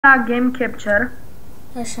la Game Capture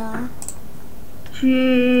Așa.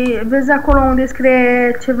 și vezi acolo unde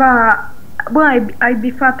scrie ceva. Bă, ai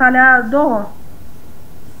bifat alea două?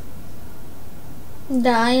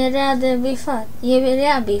 Da, era de bifat.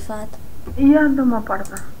 Era bifat. Ia dă-mă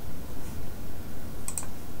partea.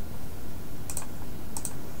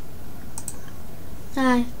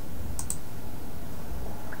 Hai.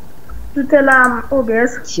 Du-te la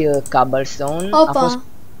OBS. Și Cobblestone a Opa. fost...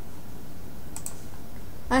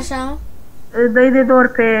 Așa. Dă-i de două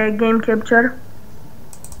ori pe Game Capture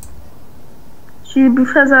și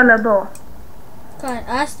bifează alea două. Care?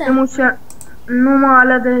 De Astea? mușa, numai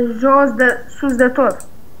alea de jos, de sus de tot.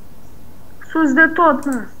 Sus de tot,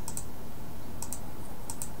 mă.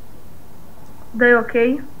 Dă-i ok.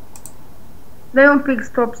 Dă-i un pic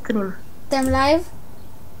stop stream. Suntem live?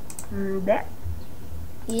 Da.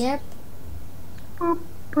 Yep.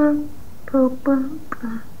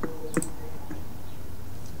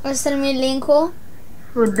 O să trimit link-ul.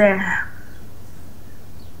 Ude.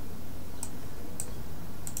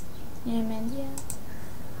 Imediat.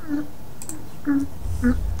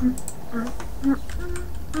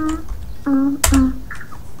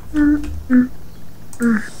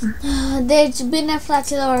 Deci, bine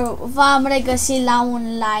fraților, v-am regăsit la un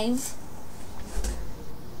live.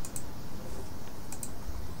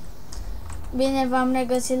 Bine, v-am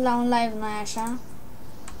regăsit la un live, noi așa.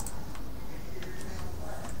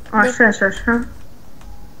 Așa.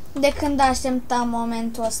 De când așteptam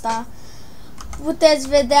momentul ăsta, puteți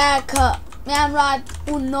vedea că mi-am luat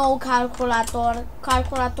un nou calculator,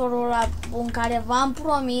 calculatorul ăla bun care v-am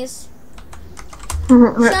promis. Și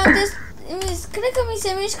am cred că mi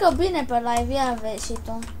se mișcă bine pe live, ia vezi și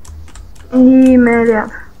tu. Imediat.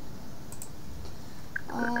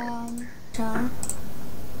 Așa.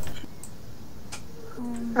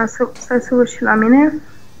 Stai să văd și la mine.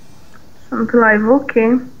 Sunt live, ok.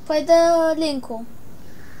 Păi dă link-ul.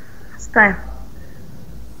 Stai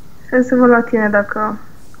să văd la tine dacă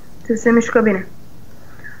ți se mișcă bine.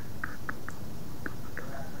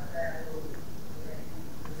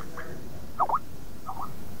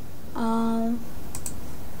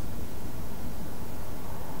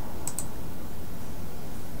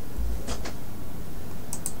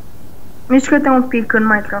 Mișcă-te un pic în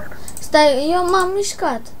Minecraft. Stai, eu m-am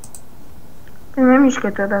mișcat. Păi mai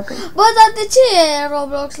mișcă-te odată. Bă, dar de ce e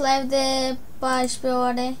Roblox Live de 14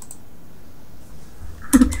 ore?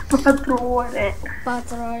 4 ore.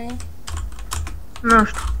 4 ore. Nu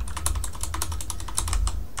știu.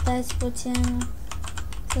 Stai puțin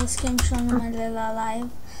să schimb și eu numele la live.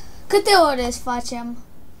 Câte ore să facem?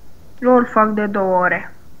 Eu îl fac de 2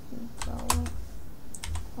 ore. 2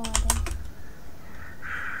 ore.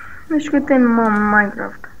 Mișcă-te în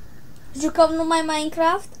Minecraft. Jucăm numai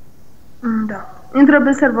Minecraft? Da. Intră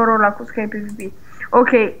pe serverul ăla cu Skype PvP. Ok,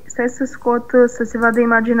 stai să scot, să se vadă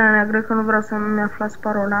imaginea neagră, că nu vreau să nu-mi aflați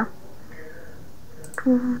parola.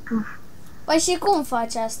 Păi și cum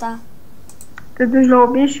faci asta? Te duci la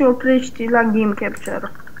OBS și oprești la Game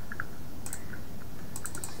Capture.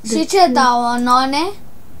 Și ce dau, none?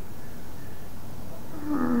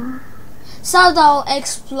 Sau dau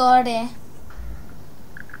explore?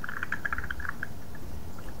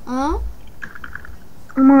 A?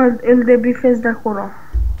 Mă, îl debifez de acolo.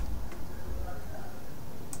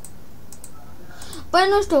 Păi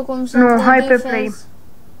nu știu cum să Nu, hai pe debifez. play.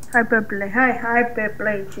 Hai pe play, hai pe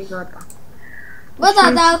play și gata. Bă,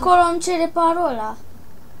 da, dar acolo îmi cere parola.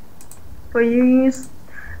 Păi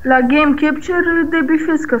la Game Capture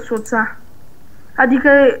debifez căsuța. Adică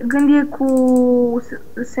când e cu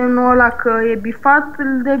semnul ăla că e bifat,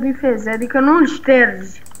 îl debifezi. Adică nu îl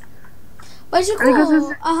ștergi. Păi și Adică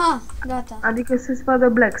cum? Aha, gata. Adică să-ți vadă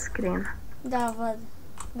black screen. Da, văd.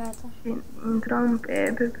 Gata. Și intrăm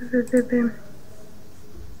pe.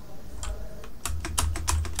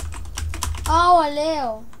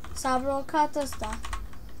 Aoleu, s-a blocat ăsta.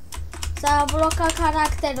 S-a blocat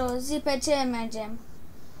caracterul. Zi pe ce mergem.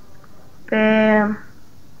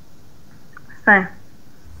 Stai.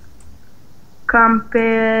 Cam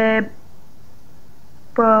pe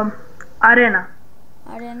arena.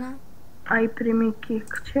 Arena? Ai primit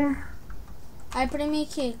kick, ce? Ai primit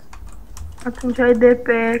kick. Atunci ai de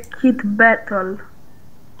pe Kit Battle.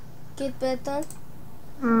 Kit Battle?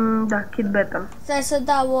 Da, Kit Battle. Stai să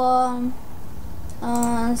dau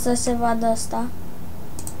să se vadă asta.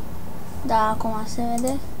 Da, acum se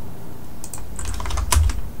vede.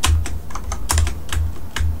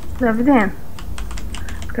 Da, evident.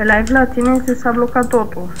 Pe live la tine ți s-a blocat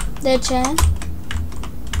totul. De ce?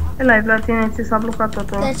 Pe live la tine ți s-a blocat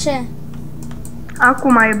totul. De ce?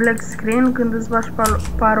 Acum ai black screen când îți bași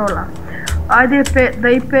parola.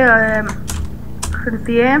 Dă-i pe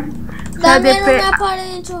hârtie. Dar mie nu mi-apare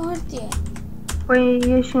nicio hârtie. Păi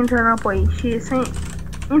ieși și intră înapoi și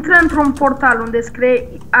intră într-un portal unde scrie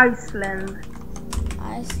Iceland.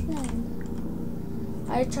 Iceland.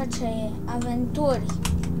 Aici ce e? Aventuri.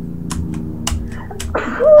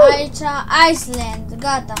 Aici Iceland,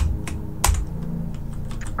 gata.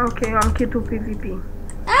 Ok, eu am kit-ul PvP.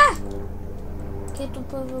 Ah! Kit-ul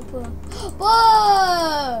PvP. Bă!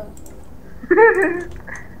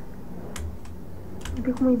 De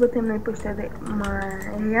cum îi bătem noi pe ăștia de...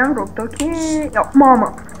 Mai i-am rupt, ok? Iau,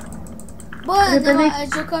 mamă! Bă, ne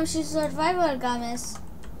jucăm și Survival Games.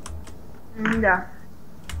 Da.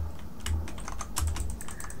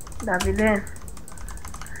 Davide.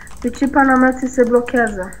 De ce pana mea ți se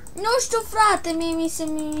blochează? Nu știu, frate, mie mi se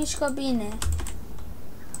mișcă bine.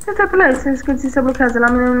 Uite pe la ei, să zici că ți se blochează, la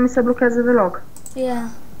mine nu mi se blochează deloc. Yeah.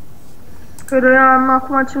 Că eu am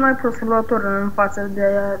acum cel mai prost emulator în față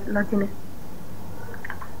de la tine.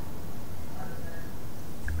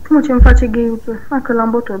 Mă, ce-mi face gay-ul? Că l-am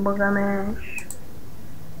bătut, băga mea.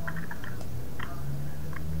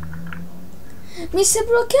 Mi se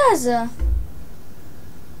blochează.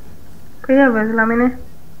 Păi ia vezi la mine.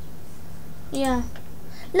 Ia.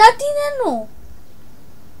 La tine nu.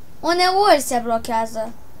 Uneori se blochează.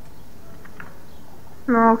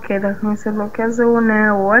 Nu, ok, dacă mi se blochează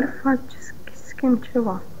uneori, faci schimb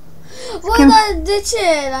ceva. Bă, dar de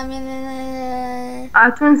ce la mine...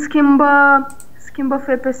 Atunci schimbă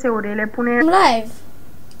FPS-urile, pune... Live.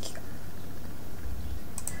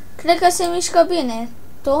 Cred că se mișcă bine.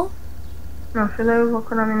 Tu? Nu știu, dar eu văd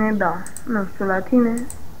că la mine da. Nu știu, la tine.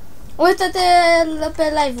 Uită-te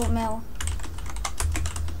pe live-ul meu.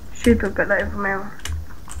 Și tu pe live-ul meu.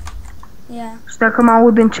 Yeah. Și dacă mă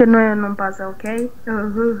aud încet, nu-mi pasă, ok?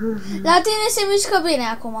 La tine se mișcă bine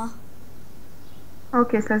acum. Ok,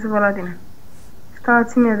 stai să văd la tine.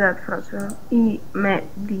 Stați imediat, fraților.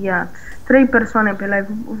 Imediat. 3 persoane pe live,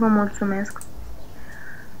 vă mulțumesc.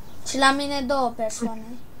 Și la mine 2 persoane.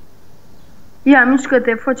 Ia,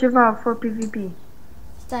 mișcă-te, fă ceva, fă PvP.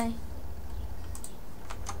 Stai.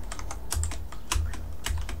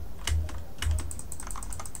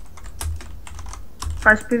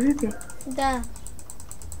 Faci PvP? Da.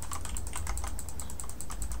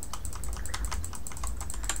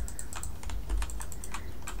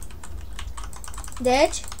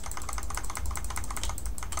 Deci?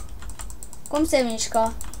 Cum se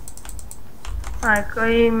mișcă? Hai că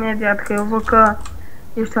imediat, că eu văd că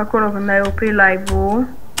ești acolo când ai oprit live-ul.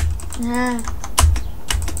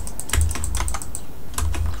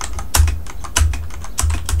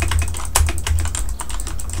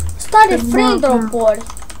 Stare frame drop-uri.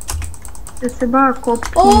 Se bagă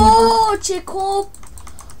copii. Oh, ce cop!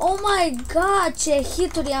 Oh my god, ce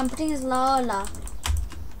hituri am prins la ăla.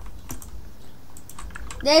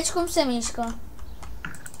 Deci cum se mișcă?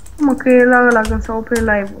 Mă, că e la ăla când s-a oprit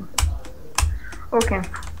live-ul. Ok.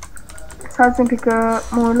 Stați un pic că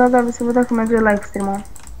mă uit la David să văd dacă merge live stream-ul.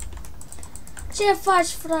 Ce faci,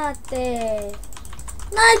 frate?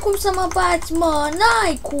 N-ai cum să mă bați, mă!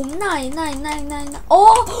 N-ai cum! N-ai!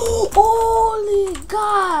 Oh! Holy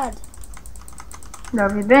God!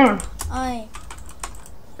 Davide? Ai.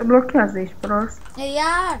 Se blochează, ești prost. E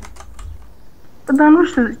iar? Dar nu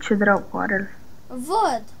știu ce dracu are el.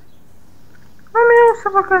 Văd. La mine nu se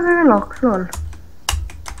blochează deloc, lol.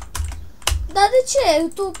 Dar de ce?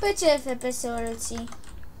 Tu pe ce FPS-uri îl ții?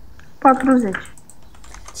 40.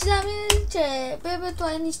 Și la mine de ce? Bebe, tu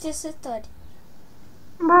ai niște setări.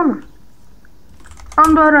 Bun.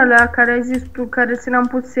 Am doar alea care ai zis tu, care ți le-am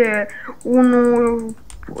pus 1,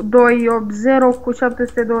 2, 8, 0 cu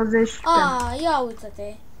 720. Ia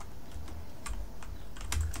uită-te.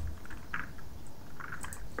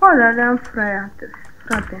 Pe alea le-am,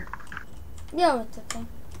 frate. Ia uită-te.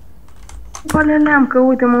 Pe alea le-am, că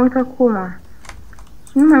uite, mă uit acum.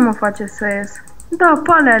 Și nu mai mă face să ies. Da,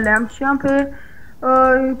 pe alea le-am și am pe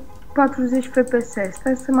 40 FPS.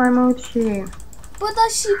 Stai să mai mă uit și... Bă, da,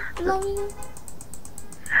 și la mine?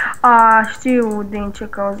 Știu din ce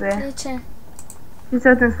cauze. De ce? Fiți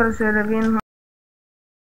atenți, frate, revin